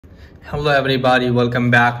Hello everybody, welcome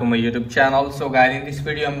back to my YouTube channel. So guys, in this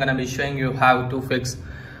video I'm gonna be showing you how to fix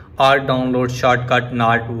our download shortcut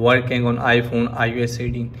not working on iPhone iOS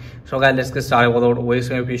 18. So guys, let's get started without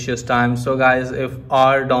wasting your precious time. So guys, if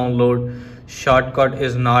our download shortcut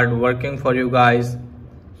is not working for you guys,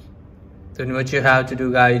 then what you have to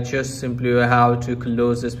do guys, just simply have to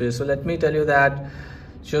close this page. So let me tell you that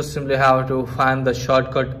just simply have to find the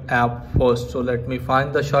shortcut app first. So let me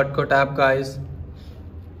find the shortcut app guys.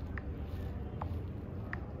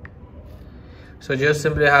 So just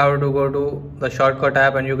simply have to go to the shortcut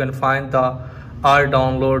app and you can find the R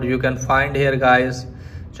download. You can find here guys,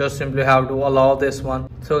 just simply have to allow this one.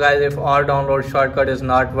 So guys, if R download shortcut is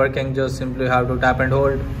not working, just simply have to tap and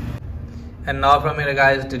hold. And now from here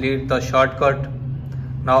guys, delete the shortcut.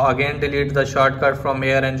 Now again delete the shortcut from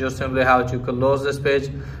here and just simply have to close this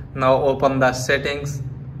page. Now open the settings.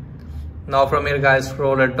 Now from here guys,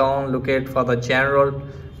 scroll it down, locate for the general.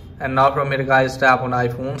 And now from here guys, tap on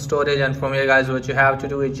iPhone storage, and from here guys, what you have to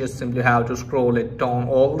do is just simply have to scroll it down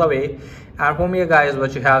all the way. And from here guys,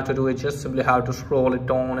 what you have to do is just simply have to scroll it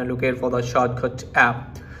down and locate for the shortcut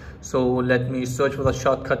app. So let me search for the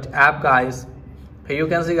shortcut app guys. Here you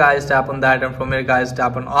can see guys, tap on that, and from here guys,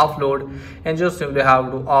 tap on offload and just simply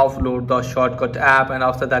have to offload the shortcut app. And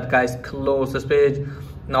after that guys, close this page.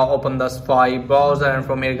 Now open the Safari browser, and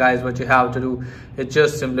from here guys, what you have to do is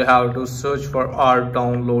just simply have to search for R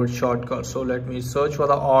download shortcut. So let me search for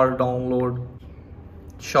the R download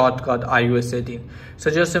shortcut iOS 18.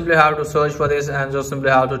 So just simply have to search for this and just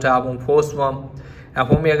simply have to tap on first one. And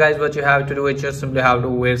from here guys, what you have to do is just simply have to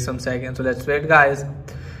wait some seconds. So let's wait guys.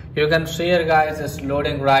 You can see here guys, it's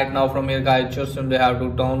loading right now. From here guys, just simply have to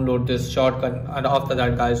download this shortcut, and after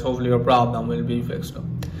that guys, hopefully your problem will be fixed.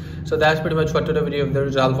 So that's pretty much for today's video. If there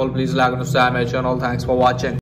is helpful, please like and subscribe my channel. Thanks for watching.